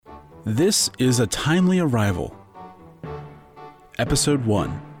This is a timely arrival. Episode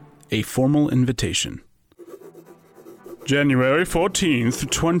 1. A Formal Invitation. January 14th,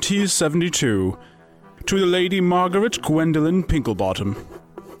 2072. To the Lady Margaret Gwendolyn Pinklebottom.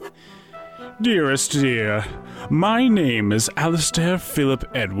 Dearest dear, my name is Alastair Philip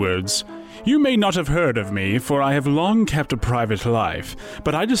Edwards. You may not have heard of me, for I have long kept a private life,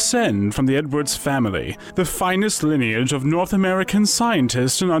 but I descend from the Edwards family, the finest lineage of North American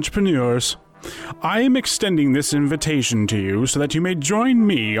scientists and entrepreneurs. I am extending this invitation to you so that you may join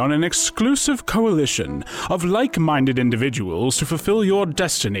me on an exclusive coalition of like-minded individuals to fulfill your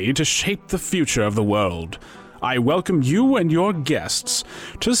destiny to shape the future of the world. I welcome you and your guests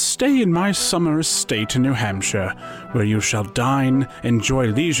to stay in my summer estate in New Hampshire, where you shall dine, enjoy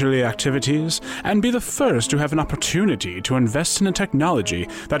leisurely activities, and be the first to have an opportunity to invest in a technology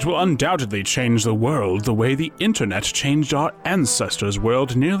that will undoubtedly change the world the way the internet changed our ancestors'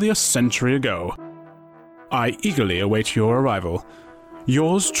 world nearly a century ago. I eagerly await your arrival.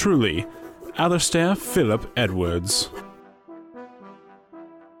 Yours truly, Alastair Philip Edwards.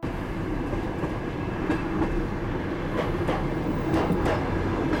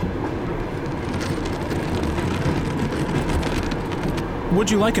 Would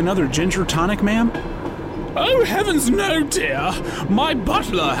you like another ginger tonic, ma'am? Oh, heavens no, dear. My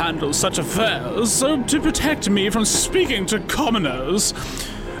butler handles such affairs, so to protect me from speaking to commoners.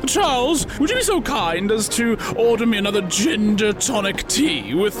 Charles, would you be so kind as to order me another ginger tonic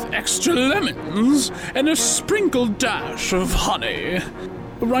tea with extra lemons and a sprinkled dash of honey?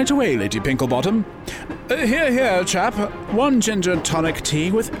 Right away, Lady Pinklebottom. Here, chap. One ginger tonic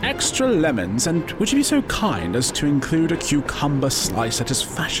tea with extra lemons, and would you be so kind as to include a cucumber slice that is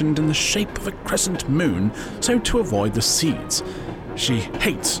fashioned in the shape of a crescent moon, so to avoid the seeds. She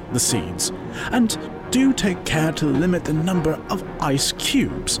hates the seeds. And do take care to limit the number of ice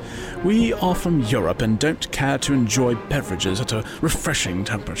cubes. We are from Europe and don't care to enjoy beverages at a refreshing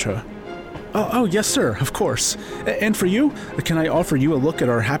temperature. Oh, yes, sir, of course. And for you, can I offer you a look at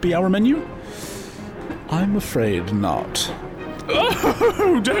our happy hour menu? I'm afraid not.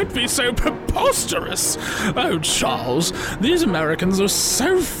 Oh, don't be so preposterous. Oh, Charles, these Americans are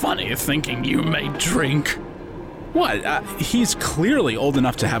so funny thinking you may drink. What? He's clearly old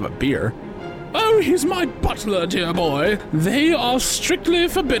enough to have a beer. Oh, he's my butler, dear boy. They are strictly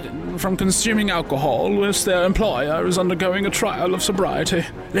forbidden from consuming alcohol whilst their employer is undergoing a trial of sobriety.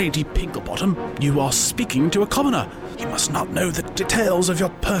 Lady Pinklebottom, you are speaking to a commoner. You must not know the details of your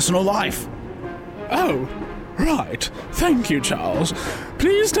personal life. Oh, right. Thank you, Charles.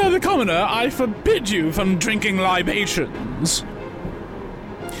 Please tell the commoner I forbid you from drinking libations.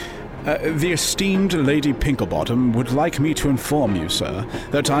 The esteemed Lady Pinklebottom would like me to inform you, sir,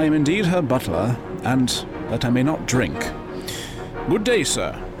 that I am indeed her butler, and that I may not drink. Good day,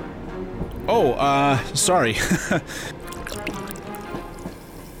 sir. Oh, sorry.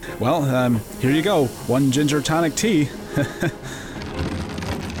 Well, here you go. One ginger tonic tea.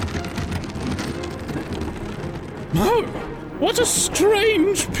 Oh, what a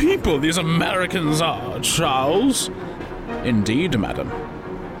strange people these Americans are, Charles. Indeed, madam.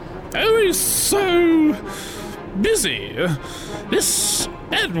 Oh, he's so busy. This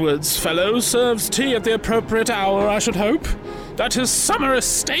Edwards fellow serves tea at the appropriate hour, I should hope. At his summer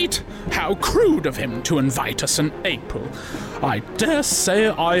estate? How crude of him to invite us in April. I dare say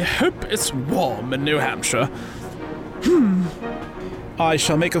I hope it's warm in New Hampshire. I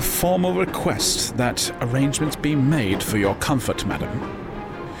shall make a formal request that arrangements be made for your comfort, madam.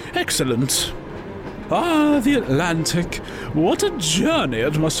 Excellent. Ah, the Atlantic. What a journey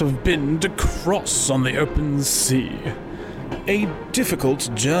it must have been to cross on the open sea. A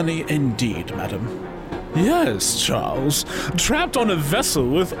difficult journey indeed, madam. Yes, Charles. Trapped on a vessel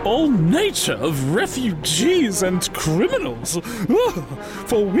with all nature of refugees and criminals.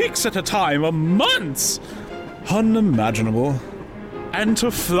 For weeks at a time, or months. Unimaginable. And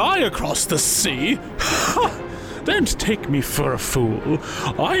to fly across the sea? Don't take me for a fool.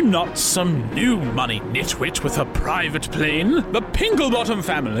 I'm not some new money nitwit with a private plane. The Pinklebottom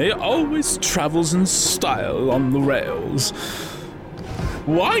family always travels in style on the rails.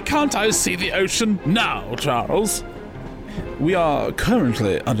 Why can't I see the ocean now, Charles? We are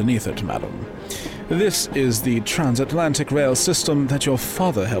currently underneath it, madam. This is the transatlantic rail system that your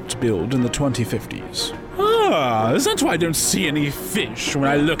father helped build in the 2050s. Ah, is that why I don't see any fish when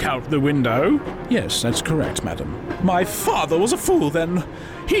I look out the window? Yes, that's correct, madam. My father was a fool, then.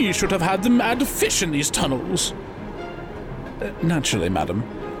 He should have had them add fish in these tunnels. Naturally, madam.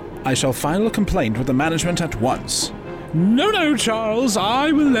 I shall file a complaint with the management at once. No, Charles,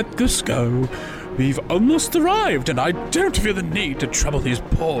 I will let this go. We've almost arrived, and I don't feel the need to trouble these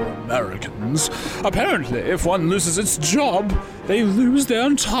poor Americans. Apparently, if one loses its job, they lose their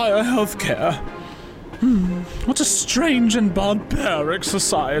entire health care. What a strange and barbaric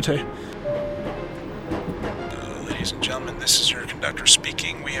society. Ladies and gentlemen, this is your conductor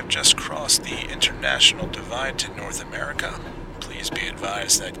speaking. We have just crossed the international divide to North America. Please be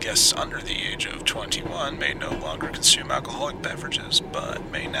advised that guests under the age of 21 may no longer consume alcoholic beverages, but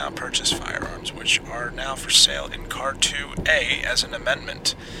may now purchase firearms, which are now for sale in Car 2A as an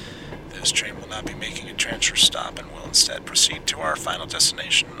amendment. This train will not be making a transfer stop and will instead proceed to our final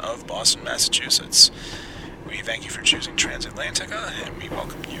destination of Boston, Massachusetts. We thank you for choosing Transatlantica, and we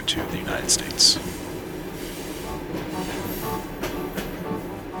welcome you to the United States.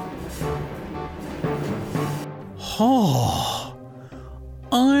 Oh,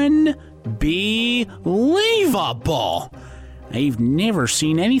 unbelievable! I've never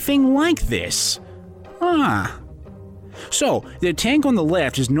seen anything like this. So, the tank on the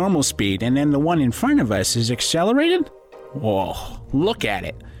left is normal speed, and then the one in front of us is accelerated? Whoa, look at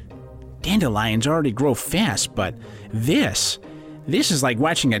it. Dandelions already grow fast, but this is like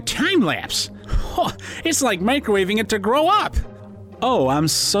watching a time lapse. Oh, it's like microwaving it to grow up. Oh, I'm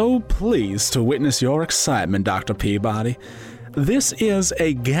so pleased to witness your excitement, Dr. Peabody. This is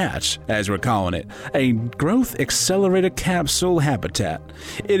a GATCH, as we're calling it, a Growth Accelerator Capsule Habitat.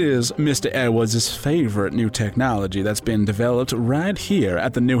 It is Mr. Edwards' favorite new technology that's been developed right here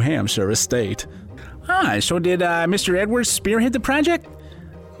at the New Hampshire estate. So did Mr. Edwards spearhead the project?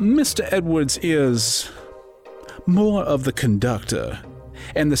 Mr. Edwards is more of the conductor,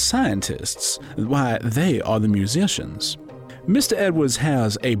 and the scientists, why, they are the musicians. Mr. Edwards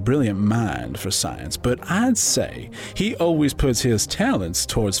has a brilliant mind for science, but I'd say he always puts his talents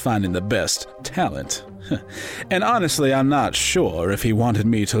towards finding the best talent. And honestly, I'm not sure if he wanted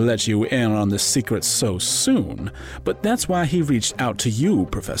me to let you in on the secret so soon, but that's why he reached out to you,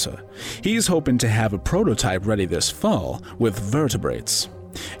 Professor. He's hoping to have a prototype ready this fall with vertebrates.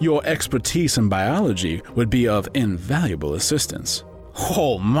 Your expertise in biology would be of invaluable assistance.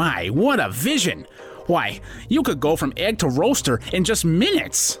 Oh my, what a vision! Why, you could go from egg to roaster in just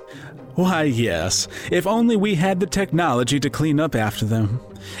minutes. Why, yes, if only we had the technology to clean up after them.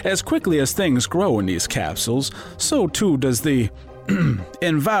 As quickly as things grow in these capsules, so too does the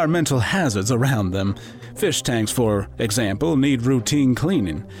environmental hazards around them. Fish tanks, for example, need routine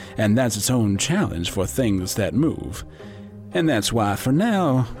cleaning, and that's its own challenge for things that move. And that's why, for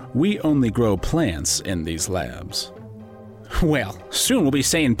now, we only grow plants in these labs. Well, soon we'll be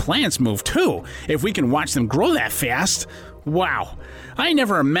saying plants move too, if we can watch them grow that fast. Wow, I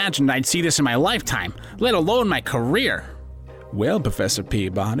never imagined I'd see this in my lifetime, let alone my career. Well, Professor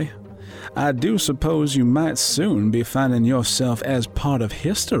Peabody, I do suppose you might soon be finding yourself as part of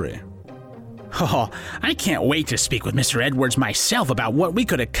history. Oh, I can't wait to speak with Mr. Edwards myself about what we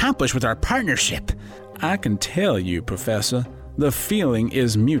could accomplish with our partnership. I can tell you, Professor, the feeling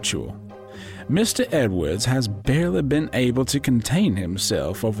is mutual. Mr. Edwards has barely been able to contain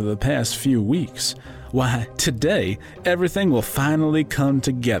himself over the past few weeks. Why, today, everything will finally come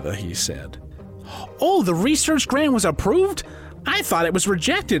together, he said. Oh, the research grant was approved? I thought it was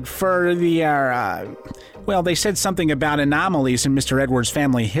rejected for the, well, they said something about anomalies in Mr. Edwards'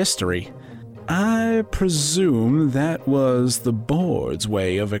 family history. I presume that was the board's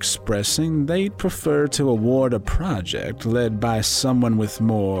way of expressing they'd prefer to award a project led by someone with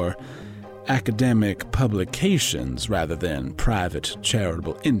more academic publications rather than private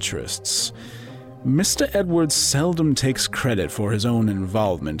charitable interests. Mr. Edwards seldom takes credit for his own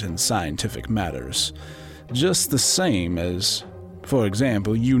involvement in scientific matters, just the same as, for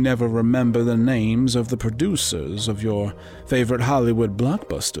example, you never remember the names of the producers of your favorite Hollywood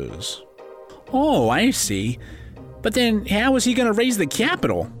blockbusters. Oh, I see. But then how is he going to raise the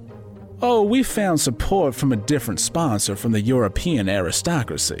capital? Oh, we found support from a different sponsor from the European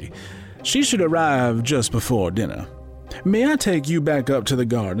aristocracy. She should arrive just before dinner. May I take you back up to the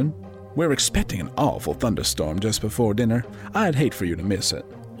garden? We're expecting an awful thunderstorm just before dinner. I'd hate for you to miss it.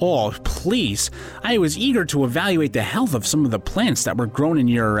 Oh, please. I was eager to evaluate the health of some of the plants that were grown in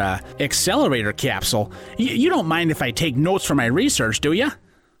your accelerator capsule. You don't mind if I take notes for my research, do you?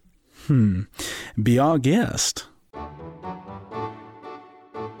 Be our guest.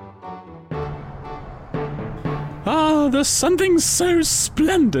 There's something so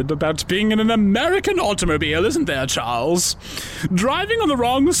splendid about being in an American automobile, isn't there, Charles? Driving on the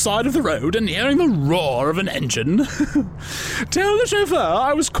wrong side of the road and hearing the roar of an engine. Tell the chauffeur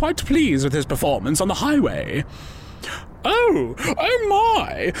I was quite pleased with his performance on the highway. Oh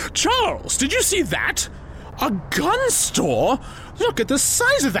my! Charles, did you see that? A gun store? Look at the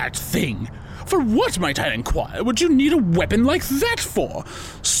size of that thing! For what, might I inquire, would you need a weapon like that for?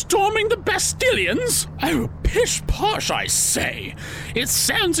 Storming the Bastilians? Oh, pish-posh, I say. It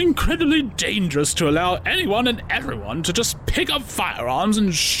sounds incredibly dangerous to allow anyone and everyone to just pick up firearms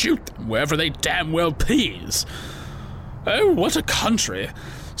and shoot them wherever they damn well please. Oh, what a country.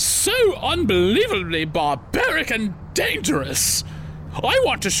 So unbelievably barbaric and dangerous. I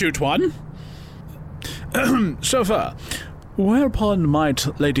want to shoot one. Chauffeur, whereupon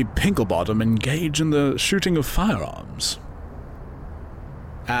might Lady Pinklebottom engage in the shooting of firearms?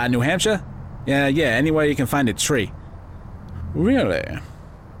 New Hampshire? Yeah, anywhere you can find a tree. Really?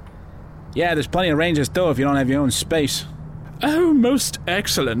 Yeah, there's plenty of ranges though if you don't have your own space. Oh, most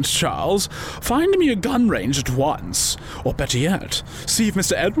excellent, Charles. Find me a gun range at once. Or better yet, see if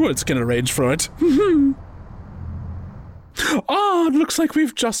Mr. Edwards can arrange for it. It looks like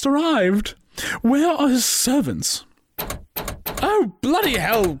we've just arrived. Where are his servants? Oh, bloody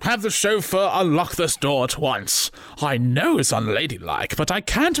hell, have the chauffeur unlock this door at once. I know it's unladylike, but I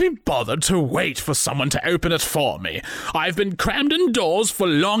can't be bothered to wait for someone to open it for me. I've been crammed indoors for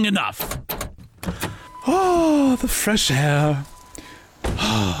long enough. Oh, the fresh air.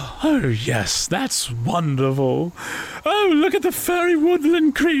 Oh, yes, that's wonderful. Oh, look at the furry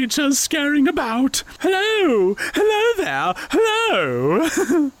woodland creatures scurrying about. Hello there,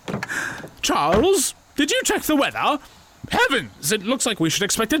 hello. Charles, did you check the weather? Heavens, it looks like we should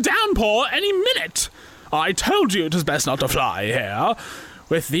expect a downpour any minute. I told you it was best not to fly here.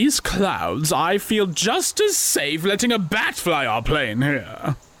 With these clouds, I feel just as safe letting a bat fly our plane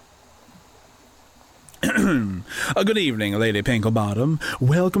here. Good evening, Lady Pinklebottom.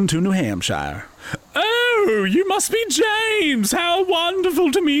 Welcome to New Hampshire. Oh, you must be James! How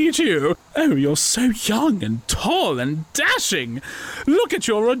wonderful to meet you! Oh, you're so young and tall and dashing! Look at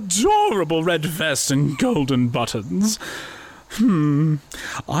your adorable red vest and golden buttons.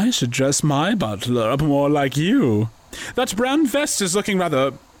 I should dress my butler up more like you. That brown vest is looking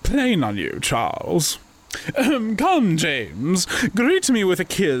rather plain on you, Charles. Come, James, greet me with a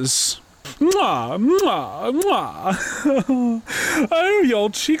kiss. Mwah, mwah, mwah. Oh, your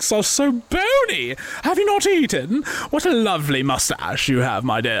cheeks are so bony. Have you not eaten? What a lovely mustache you have,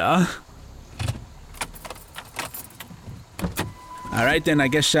 my dear. All right, then, I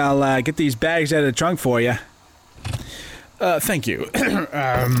guess I'll get these bags out of the trunk for you. Thank you.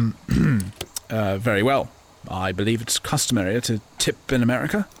 Very well. I believe it's customary to tip in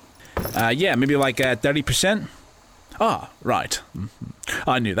America. Yeah, maybe like 30%. Ah, right.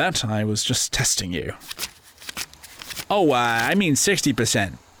 I knew that. I was just testing you. Oh, I mean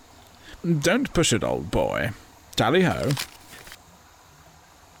 60%. Don't push it, old boy. Tally-ho.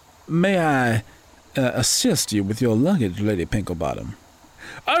 May I assist you with your luggage, Lady Pinklebottom?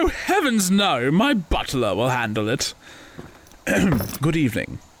 Oh, heavens no! My butler will handle it. Good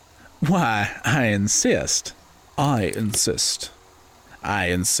evening. Why, I insist. I insist. I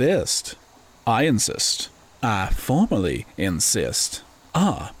insist. I insist. I formally insist.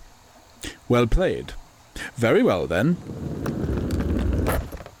 Ah. Well played. Very well, then.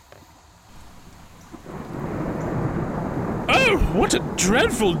 Oh, what a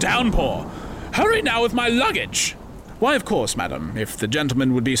dreadful downpour! Hurry now with my luggage! Why, of course, madam, if the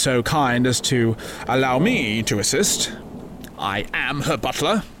gentleman would be so kind as to allow me to assist. I am her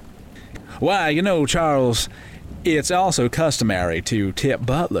butler. Why, you know, Charles, it's also customary to tip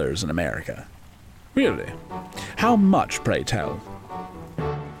butlers in America. Really? How much, pray tell?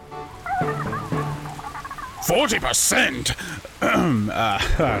 40%!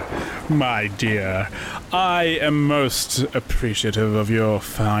 My dear, I am most appreciative of your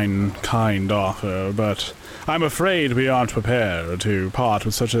fine, kind offer, but I'm afraid we aren't prepared to part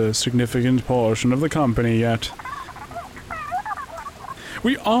with such a significant portion of the company yet.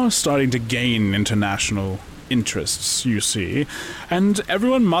 We are starting to gain international interests, you see, and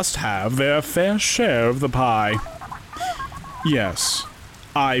everyone must have their fair share of the pie. Yes,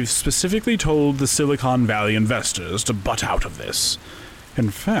 I've specifically told the Silicon Valley investors to butt out of this. In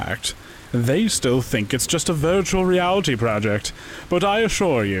fact, they still think it's just a virtual reality project, but I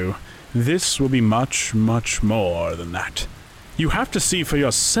assure you, this will be much, much more than that. You have to see for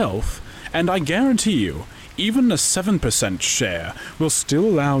yourself, and I guarantee you, even a 7% share will still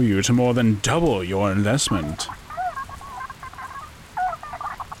allow you to more than double your investment.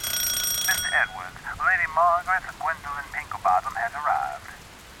 Mr. Edwards, Lady Margaret Gwendolyn Pinklebottom has arrived.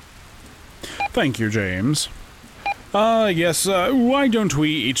 Thank you, James. Yes, why don't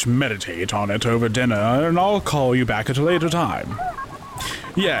we each meditate on it over dinner, and I'll call you back at a later time.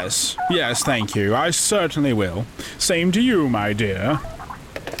 Yes, thank you, I certainly will. Same to you, my dear.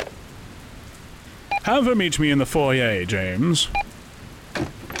 Have her meet me in the foyer, James.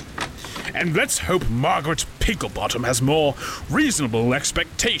 And let's hope Margaret Pinklebottom has more reasonable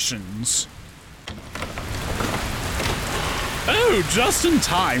expectations. Oh, just in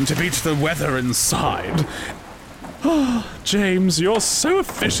time to beat the weather inside. James, you're so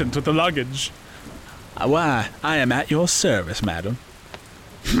efficient with the luggage. Why, I am at your service, madam.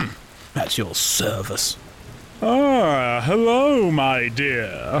 At your service. Ah, hello, my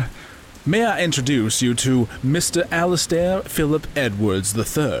dear. May I introduce you to Mr. Alistair Philip Edwards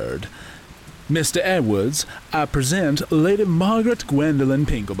III. Mr. Edwards, I present Lady Margaret Gwendolen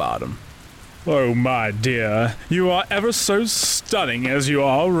Pinklebottom. Oh, my dear, you are ever so stunning as you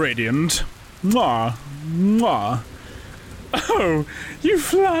are radiant. Mwah, mwah. Oh, you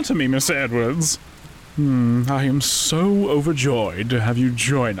flatter me, Miss Edwards. I am so overjoyed to have you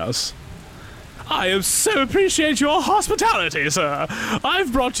join us. I so appreciate your hospitality, sir.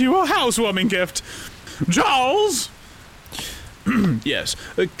 I've brought you a housewarming gift. Charles! Yes,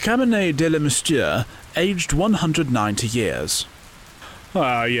 Cabernet de la Monsieur, aged 190 years.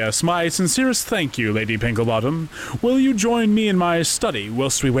 Ah, yes, my sincerest thank you, Lady Pinklebottom. Will you join me in my study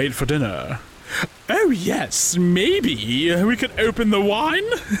whilst we wait for dinner? Oh, yes, maybe we could open the wine?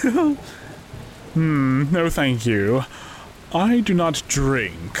 No thank you. I do not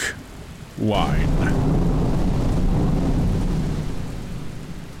drink wine.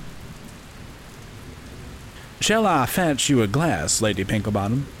 Shall I fetch you a glass, Lady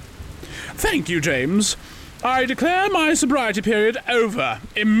Pinklebottom? Thank you, James. I declare my sobriety period over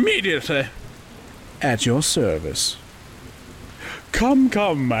immediately. At your service. Come,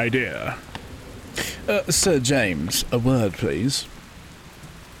 my dear. Sir James, a word, please.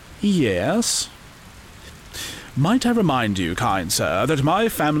 Yes? Might I remind you, kind sir, that my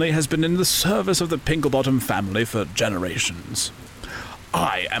family has been in the service of the Pinklebottom family for generations.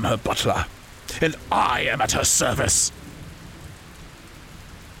 I am her butler, and I am at her service.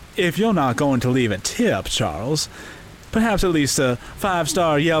 If you're not going to leave a tip, Charles, perhaps at least a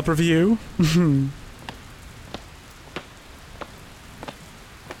 5-star Yelp review?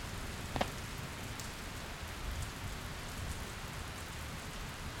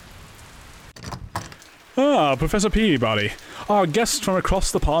 Ah, Professor Peabody, our guest from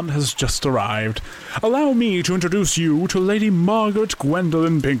across the pond has just arrived. Allow me to introduce you to Lady Margaret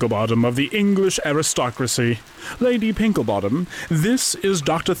Gwendolen Pinklebottom of the English aristocracy. Lady Pinklebottom, this is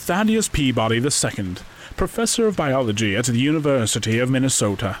Dr. Thaddeus Peabody II, Professor of Biology at the University of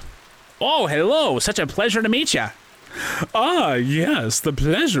Minnesota. Oh, hello, such a pleasure to meet you. Ah, yes, the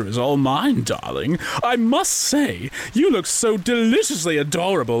pleasure is all mine, darling. I must say, you look so deliciously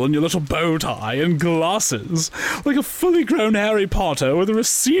adorable in your little bow tie and glasses, like a fully grown Harry Potter with a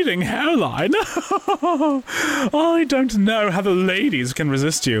receding hairline. I don't know how the ladies can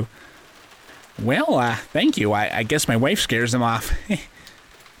resist you. Well, thank you. I guess my wife scares them off.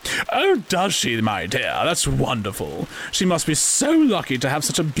 Oh, does she, my dear? That's wonderful. She must be so lucky to have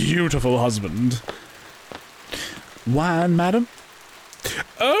such a beautiful husband. Wine, madam?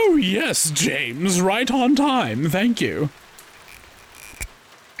 Oh, yes, James, right on time, thank you.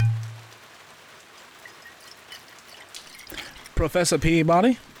 Professor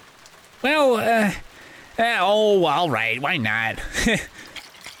Peabody? Well, all right, why not?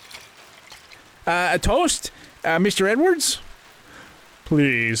 A toast, Mr. Edwards?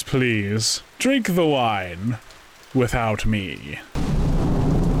 Please, drink the wine without me.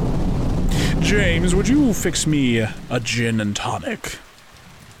 James, would you fix me a gin and tonic?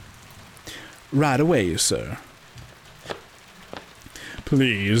 Right away, sir.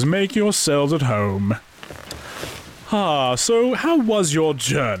 Please, make yourselves at home. Ah, so how was your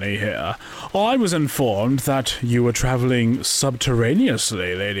journey here? I was informed that you were traveling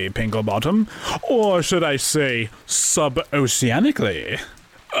subterraneously, Lady Pinklebottom, or should I say, sub-oceanically.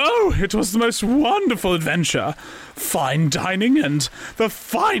 Oh, it was the most wonderful adventure. Fine dining and the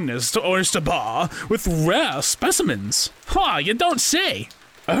finest oyster bar with rare specimens. Ha, you don't say.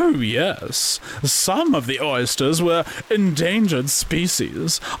 Oh, yes. Some of the oysters were endangered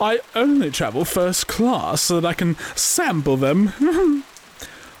species. I only travel first class so that I can sample them.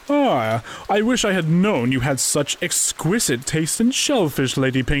 Ah, I wish I had known you had such exquisite taste in shellfish,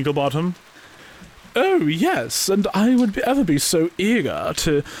 Lady Pinklebottom. Oh, yes, and I would ever be so eager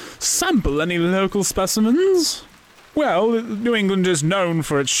to sample any local specimens. Well, New England is known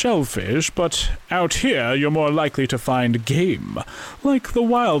for its shellfish, but out here you're more likely to find game, like the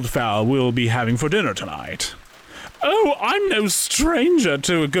wildfowl we'll be having for dinner tonight. Oh, I'm no stranger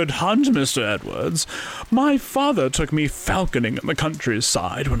to a good hunt, Mr. Edwards. My father took me falconing in the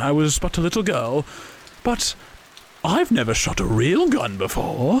countryside when I was but a little girl, but I've never shot a real gun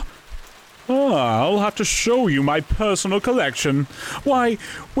before. I'll have to show you my personal collection. Why,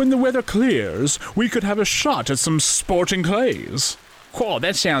 when the weather clears, we could have a shot at some sporting clays. Whoa,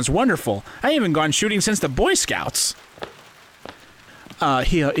 that sounds wonderful. I haven't gone shooting since the Boy Scouts.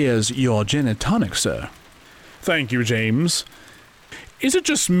 Here is your gin and tonic, sir. Thank you, James. Is it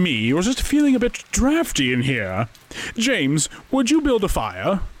just me, or is it feeling a bit drafty in here? James, would you build a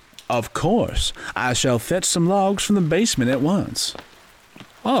fire? Of course. I shall fetch some logs from the basement at once.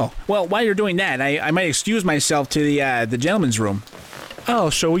 Oh, well, while you're doing that, I might excuse myself to the gentleman's room. I'll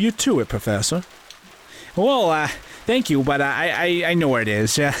show you to it, Professor. Well, thank you, but I know where it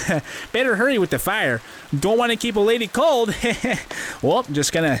is. Better hurry with the fire. Don't want to keep a lady cold. Well,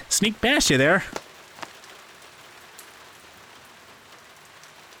 just gonna sneak past you there.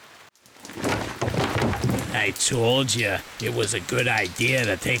 I told you it was a good idea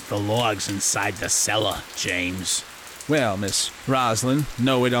to take the logs inside the cellar, James. Well, Miss Rosalind,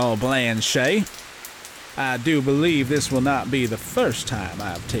 know-it-all Blanchet, I do believe this will not be the first time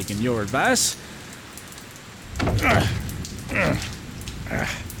I've taken your advice.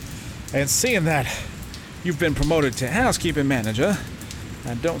 And seeing that you've been promoted to housekeeping manager,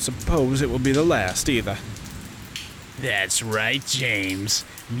 I don't suppose it will be the last either. That's right, James.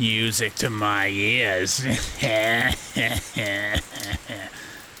 Music to my ears.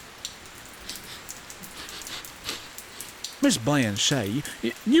 Miss Blanchet,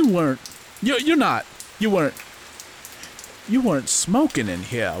 you weren't smoking in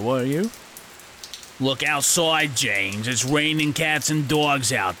here, were you? Look outside, James. It's raining cats and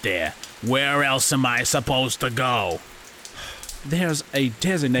dogs out there. Where else am I supposed to go? There's a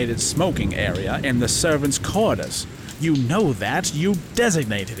designated smoking area in the servants' quarters. You know that. You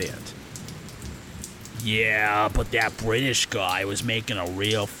designated it. Yeah, but that British guy was making a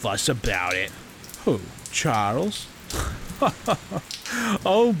real fuss about it. Who? Charles?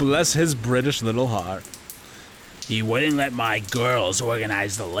 Oh, bless his British little heart. He wouldn't let my girls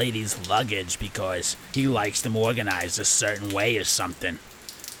organize the ladies' luggage because he likes them organized a certain way or something.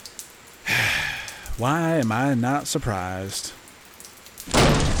 Why am I not surprised?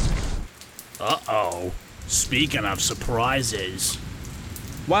 Uh-oh. Speaking of surprises.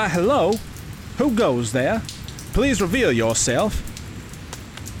 Why, hello. Who goes there? Please reveal yourself.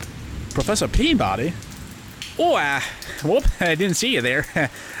 Professor Peabody? Oh, whoop, I didn't see you there.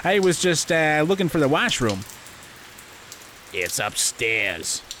 I was just looking for the washroom. It's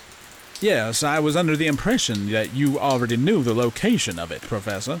upstairs. Yes, I was under the impression that you already knew the location of it,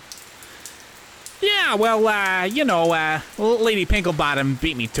 Professor. Yeah, well, Lady Pinklebottom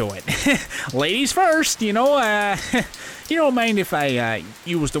beat me to it. Ladies first, you don't mind if I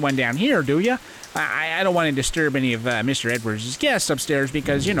use the one down here, do you? I don't want to disturb any of Mr. Edwards' guests upstairs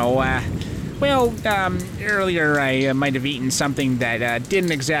because, earlier I might have eaten something that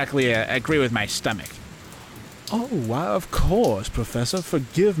didn't exactly agree with my stomach. Oh, why, of course, Professor.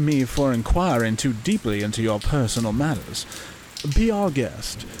 Forgive me for inquiring too deeply into your personal matters. Be our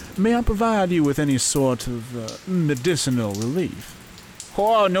guest. May I provide you with any sort of medicinal relief?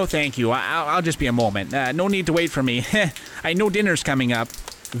 Oh, no thank you. I'll just be a moment. No need to wait for me. I know dinner's coming up.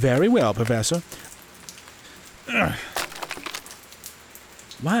 Very well, Professor.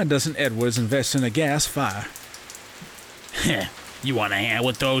 Why doesn't Edwards invest in a gas fire? You want a hand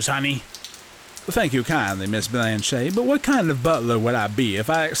with those, honey? Thank you kindly, Miss Blanchet, but what kind of butler would I be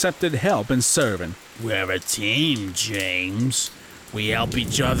if I accepted help in serving? We're a team, James. We help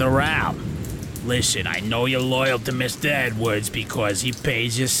each other out. Listen, I know you're loyal to Mr. Edwards because he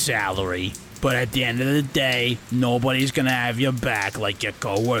pays your salary, but at the end of the day, nobody's gonna have your back like your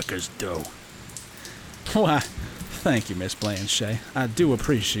co-workers do. Why, thank you, Miss Blanchet. I do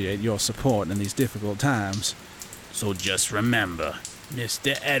appreciate your support in these difficult times. So just remember,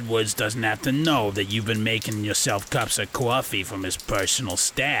 Mr. Edwards doesn't have to know that you've been making yourself cups of coffee from his personal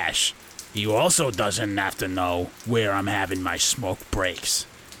stash. He also doesn't have to know where I'm having my smoke breaks.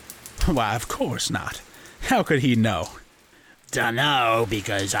 Why, of course not. How could he know? Dunno,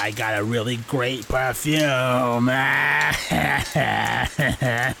 because I got a really great perfume.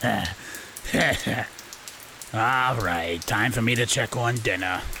 All right, time for me to check on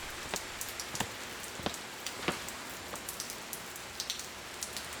dinner.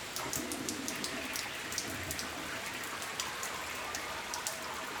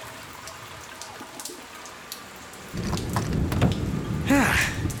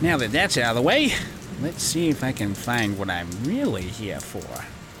 Now that that's out of the way, let's see if I can find what I'm really here for.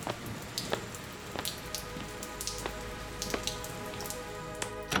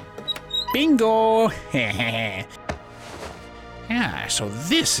 Bingo! So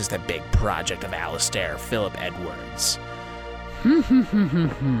this is the big project of Alistair Philip Edwards.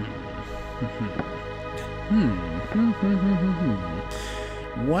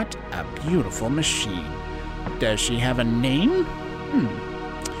 What a beautiful machine. Does she have a name?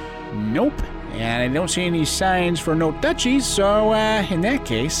 Nope. And I don't see any signs for no duchies, so in that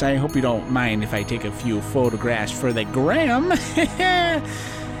case, I hope you don't mind if I take a few photographs for the gram.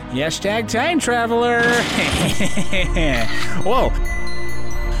 Hashtag time traveler. Whoa.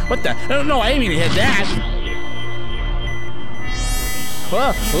 What the? No, I didn't mean to hit that.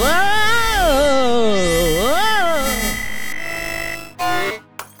 Whoa.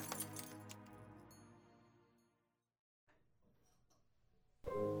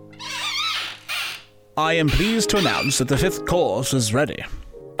 I am pleased to announce that the 5th course is ready.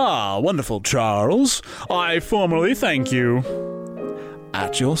 Ah, wonderful, Charles. I formally thank you.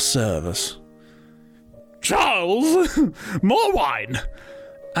 At your service. Charles! More wine!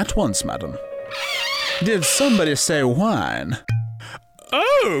 At once, madam. Did somebody say wine?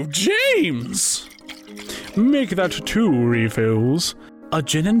 Oh, James! Make that 2 refills. A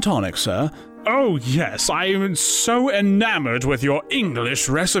gin and tonic, sir. Oh, yes, I am so enamored with your English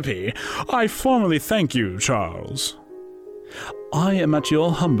recipe. I formally thank you, Charles. I am at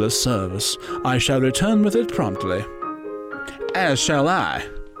your humblest service. I shall return with it promptly. As shall I.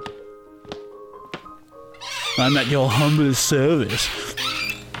 I'm at your humblest service.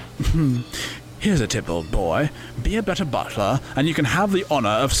 Here's a tip, old boy. Be a better butler, and you can have the honor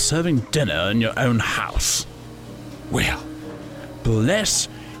of serving dinner in your own house. Well, bless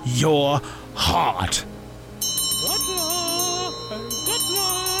your heart. Butler and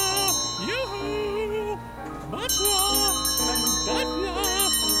butler, yoo-hoo! Butler and butler,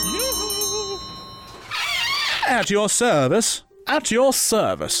 yoo-hoo! At your service. At your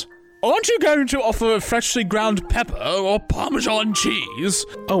service. Aren't you going to offer freshly ground pepper or Parmesan cheese?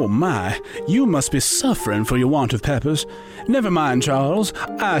 Oh my, you must be suffering for your want of peppers. Never mind, Charles.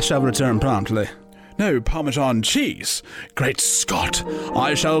 I shall return promptly. No Parmesan cheese. Great Scott!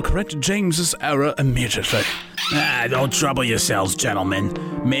 I shall correct James's error immediately. Don't trouble yourselves, gentlemen.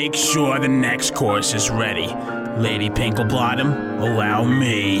 Make sure the next course is ready. Lady Pinklebottom, allow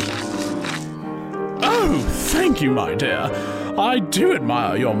me. Oh, thank you, my dear. I do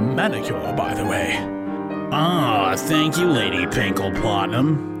admire your manicure, by the way. Ah, thank you, Lady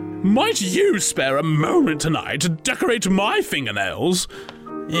Pinklebottom. Might you spare a moment tonight to decorate my fingernails?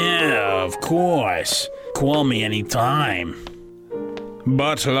 Yeah, of course. Call me anytime.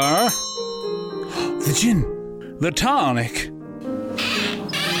 Butler? The gin. The tonic.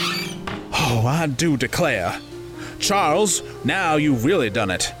 Oh, I do declare. Charles, now you've really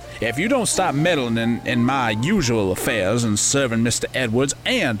done it. If you don't stop meddling in my usual affairs and serving Mr. Edwards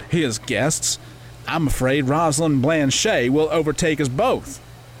and his guests, I'm afraid Rosalind Blanchet will overtake us both.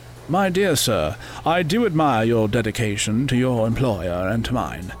 My dear sir, I do admire your dedication to your employer and to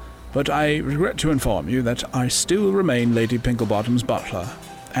mine, but I regret to inform you that I still remain Lady Pinklebottom's butler,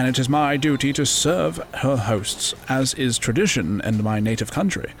 and it is my duty to serve her hosts, as is tradition in my native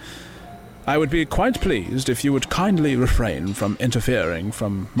country. I would be quite pleased if you would kindly refrain from interfering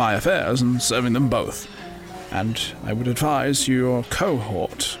from my affairs and serving them both. And I would advise your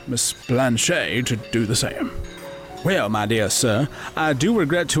cohort, Miss Blanchet, to do the same. Well, my dear sir, I do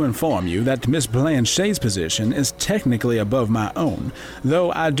regret to inform you that Miss Blanchet's position is technically above my own,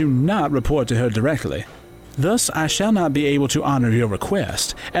 though I do not report to her directly. Thus, I shall not be able to honor your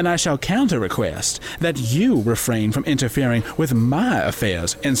request, and I shall counter-request that you refrain from interfering with my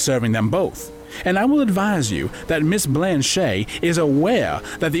affairs in serving them both. And I will advise you that Miss Blanchet is aware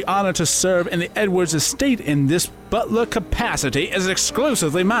that the honor to serve in the Edwards estate in this butler capacity is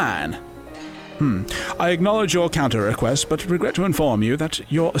exclusively mine. I acknowledge your counter-request, but regret to inform you that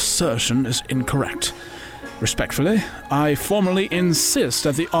your assertion is incorrect. Respectfully, I formally insist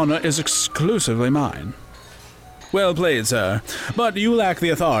that the honor is exclusively mine. Well played, sir, but you lack the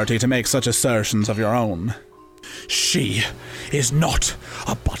authority to make such assertions of your own. She is not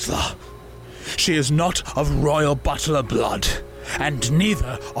a butler. She is not of royal butler blood, and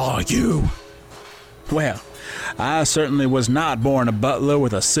neither are you. Well, I certainly was not born a butler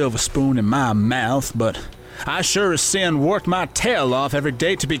with a silver spoon in my mouth, but I sure as sin worked my tail off every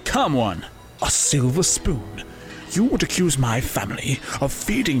day to become one. A silver spoon? You would accuse my family of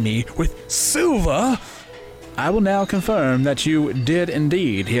feeding me with silver? I will now confirm that you did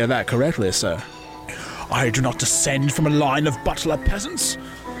indeed hear that correctly, sir. I do not descend from a line of butler peasants.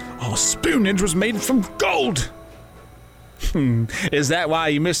 Our spoonage was made from gold. Is that why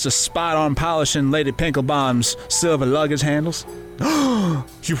you missed a spot on polishing Lady Pinklebottom's silver luggage handles?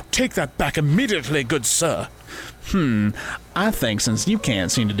 You take that back immediately, good sir. I think since you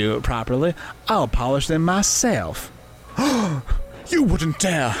can't seem to do it properly, I'll polish them myself. You wouldn't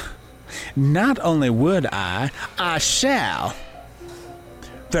dare. Not only would I shall.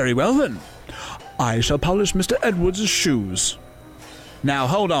 Very well, then. I shall polish Mr. Edwards' shoes. Now,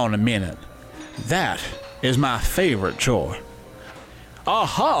 hold on a minute. That is my favorite chore.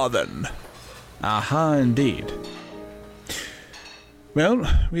 Aha, then. Aha, indeed. Well,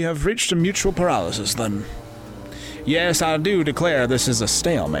 we have reached a mutual paralysis, then. Yes, I do declare this is a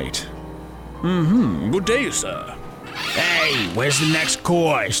stalemate. Good day, sir. Hey, where's the next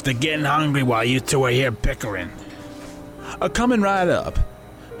course? They're getting hungry while you two are here bickering. Coming right up.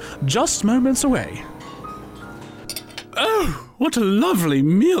 Just moments away. Oh, what a lovely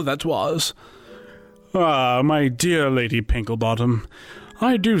meal that was. Ah, my dear Lady Pinklebottom,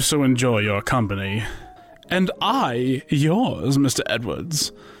 I do so enjoy your company. And I yours, Mr.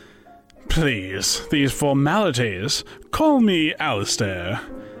 Edwards. Please, these formalities. Call me Alistair.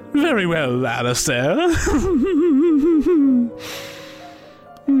 Very well, Alistair.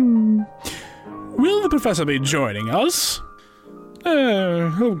 Will the professor be joining us?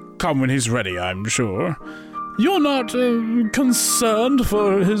 He'll come when he's ready, I'm sure. You're not concerned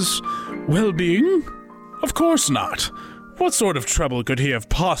for his well-being? Of course not. What sort of trouble could he have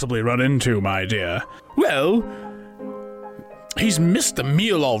possibly run into, my dear? Well, he's missed the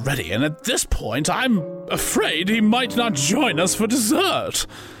meal already, and at this point, I'm afraid he might not join us for dessert.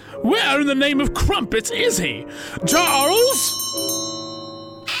 Where in the name of crumpets is he? Charles?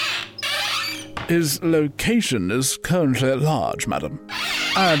 His location is currently at large, madam.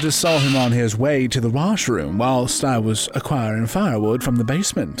 I just saw him on his way to the washroom whilst I was acquiring firewood from the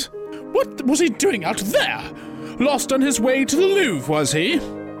basement. What was he doing out there? Lost on his way to the Louvre, was he?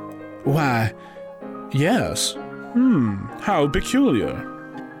 Why, yes. How peculiar.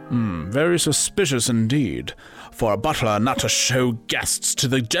 Very suspicious indeed, for a butler not to show guests to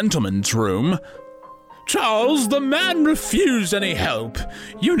the gentleman's room. Charles, the man refused any help.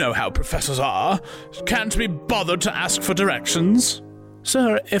 You know how professors are. Can't be bothered to ask for directions.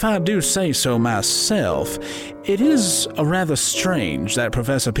 Sir, if I do say so myself, it is rather strange that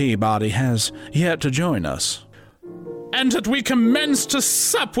Professor Peabody has yet to join us. And that we commence to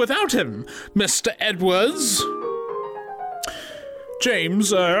sup without him, Mr. Edwards.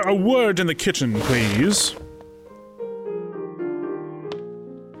 James, a word in the kitchen, please.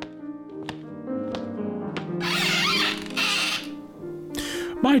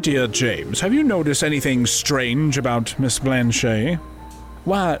 My dear James, have you noticed anything strange about Miss Blanchet?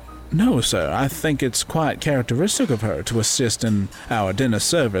 Why, no, sir. I think it's quite characteristic of her to assist in our dinner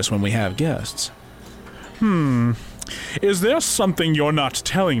service when we have guests. Is there something you're not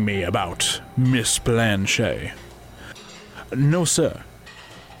telling me about Miss Blanchet? No, sir.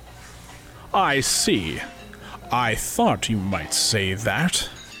 I see. I thought you might say that.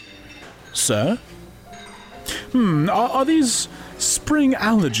 Sir? Are these spring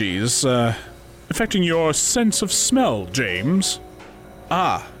allergies affecting your sense of smell, James?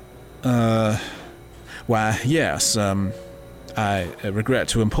 Why, yes, I regret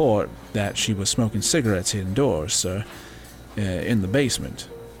to import that she was smoking cigarettes indoors, sir, in the basement.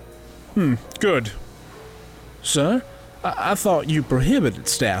 Good. Sir, I thought you prohibited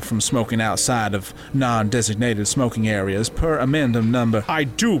staff from smoking outside of non-designated smoking areas per amendment number. I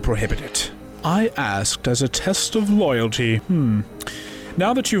do prohibit it. I asked as a test of loyalty.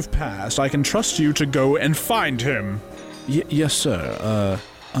 Now that you've passed, I can trust you to go and find him. Yes, sir.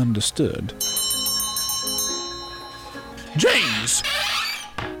 Understood. James!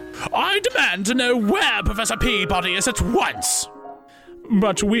 I demand to know where Professor Peabody is at once!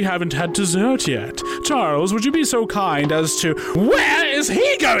 But we haven't had dessert yet. Charles, would you be so kind as to... Where is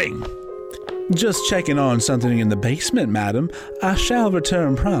he going? Just checking on something in the basement, madam. I shall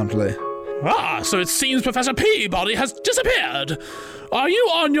return promptly. Ah, so it seems Professor Peabody has disappeared. Are you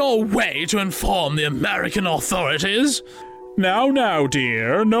on your way to inform the American authorities? Now,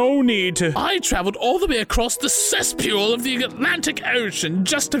 dear, no need to... I traveled all the way across the cesspool of the Atlantic Ocean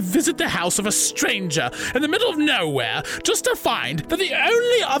just to visit the house of a stranger in the middle of nowhere, just to find that the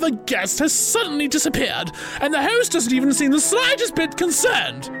only other guest has suddenly disappeared, and the host doesn't even seem the slightest bit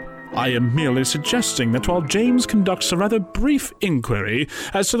concerned. I am merely suggesting that while James conducts a rather brief inquiry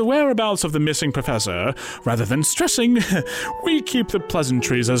as to the whereabouts of the missing professor, rather than stressing, we keep the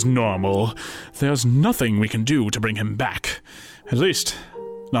pleasantries as normal. There's nothing we can do to bring him back. At least,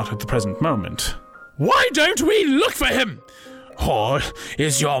 not at the present moment. Why don't we look for him? Or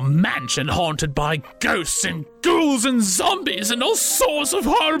is your mansion haunted by ghosts and ghouls and zombies and all sorts of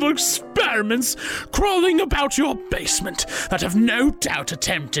horrible experiments crawling about your basement that have no doubt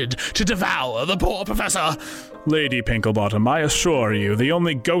attempted to devour the poor professor? Lady Pinklebottom, I assure you, the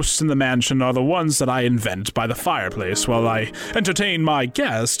only ghosts in the mansion are the ones that I invent by the fireplace while I entertain my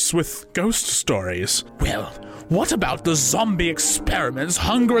guests with ghost stories. Well, what about the zombie experiments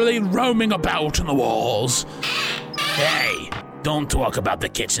hungrily roaming about in the walls? Hey, don't talk about the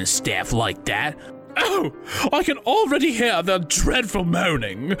kitchen staff like that. Oh, I can already hear their dreadful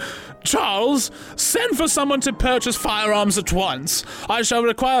moaning. Charles, send for someone to purchase firearms at once. I shall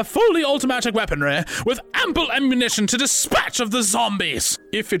require fully automatic weaponry with ample ammunition to dispatch of the zombies.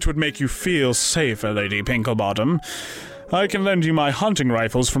 If it would make you feel safer, Lady Pinklebottom, I can lend you my hunting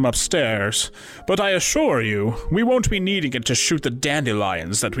rifles from upstairs, but I assure you, we won't be needing it to shoot the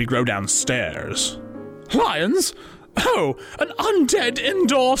dandelions that we grow downstairs. Lions? Oh, an undead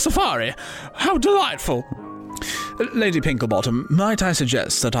indoor safari. How delightful. Lady Pinklebottom, might I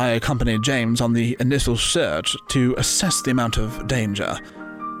suggest that I accompany James on the initial search to assess the amount of danger?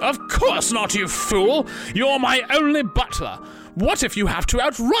 Of course not, you fool. You're my only butler. What if you have to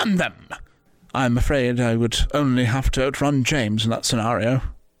outrun them? I'm afraid I would only have to outrun James in that scenario.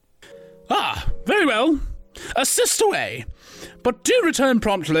 Ah, very well. Assist away. But do return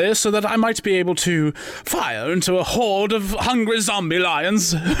promptly so that I might be able to fire into a horde of hungry zombie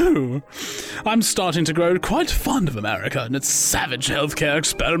lions. I'm starting to grow quite fond of America and its savage healthcare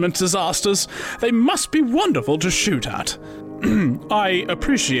experiment disasters. They must be wonderful to shoot at. I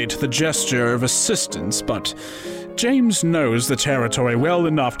appreciate the gesture of assistance, but James knows the territory well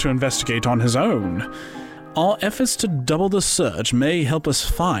enough to investigate on his own. Our efforts to double the search may help us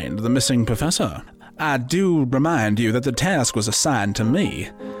find the missing professor. I do remind you that the task was assigned to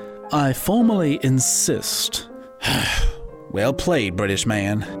me. I formally insist. Well played, British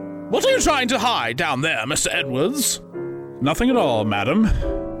man. What are you trying to hide down there, Mr. Edwards? Nothing at all, madam.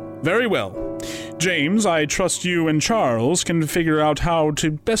 Very well. James, I trust you and Charles can figure out how to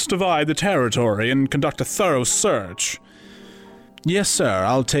best divide the territory and conduct a thorough search. Yes, sir.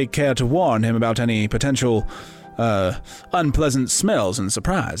 I'll take care to warn him about any potential, unpleasant smells and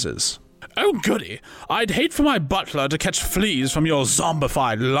surprises. Oh, goody. I'd hate for my butler to catch fleas from your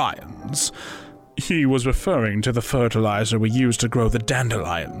zombified lions. He was referring to the fertilizer we use to grow the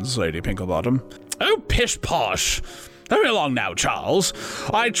dandelions, Lady Pinklebottom. Oh, pish-posh. Hurry along now, Charles.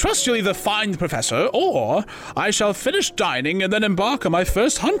 I trust you'll either find the professor, or I shall finish dining and then embark on my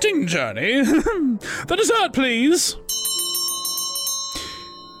first hunting journey. The dessert, please.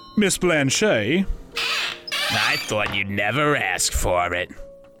 Miss Blanchet. I thought you'd never ask for it.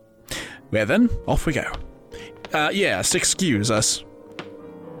 Well then, off we go. Yes, excuse us.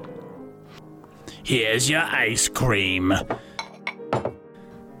 Here's your ice cream.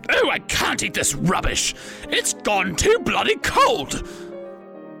 Oh, I can't eat this rubbish. It's gone too bloody cold.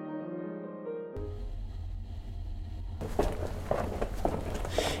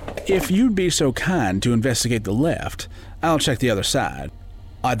 If you'd be so kind to investigate the left, I'll check the other side.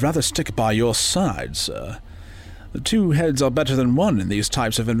 I'd rather stick by your side, sir. The two heads are better than one in these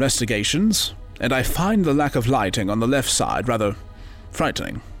types of investigations, and I find the lack of lighting on the left side rather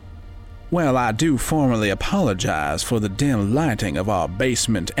frightening. Well, I do formally apologize for the dim lighting of our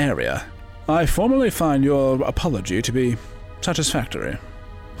basement area. I formally find your apology to be satisfactory.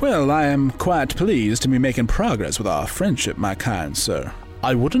 Well, I am quite pleased to be making progress with our friendship, my kind sir.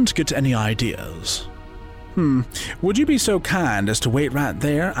 I wouldn't get any ideas. Would you be so kind as to wait right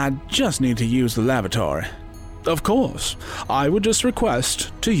there? I just need to use the lavatory. Of course. I would just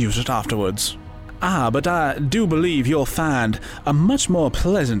request to use it afterwards. But I do believe you'll find a much more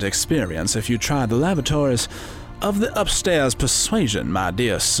pleasant experience if you try the lavatories of the upstairs persuasion, my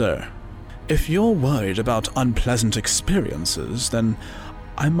dear sir. If you're worried about unpleasant experiences, then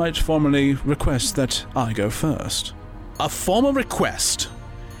I might formally request that I go first. A formal request?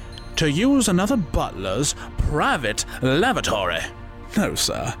 To use another butler's private lavatory? No,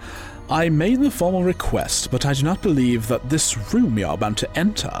 sir. I made the formal request, but I do not believe that this room you're about to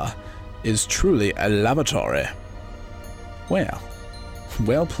enter is truly a lavatory.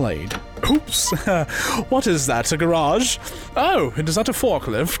 Well played. Oops. What is that, a garage? Oh, is that a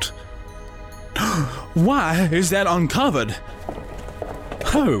forklift? Why is that uncovered?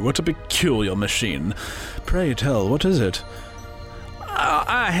 Oh, what a peculiar machine. Pray tell, what is it?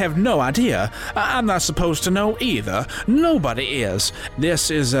 I have no idea. I'm not supposed to know either. Nobody is. This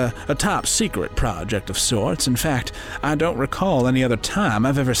is a top secret project of sorts. In fact, I don't recall any other time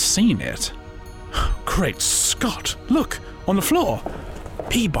I've ever seen it. Great Scott! Look, on the floor.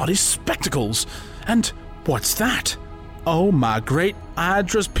 Peabody's spectacles. And what's that? Oh, my great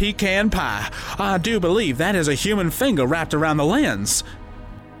Idris pecan pie. I do believe that is a human finger wrapped around the lens.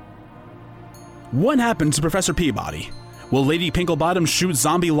 What happened to Professor Peabody? Will Lady Pinklebottom shoot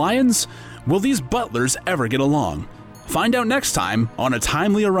zombie lions? Will these butlers ever get along? Find out next time on A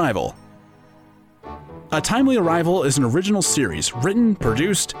Timely Arrival. A Timely Arrival is an original series written,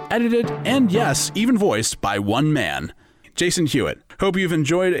 produced, edited, and yes, even voiced by one man, Jason Hewitt. Hope you've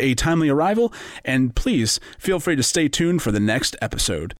enjoyed A Timely Arrival, and please feel free to stay tuned for the next episode.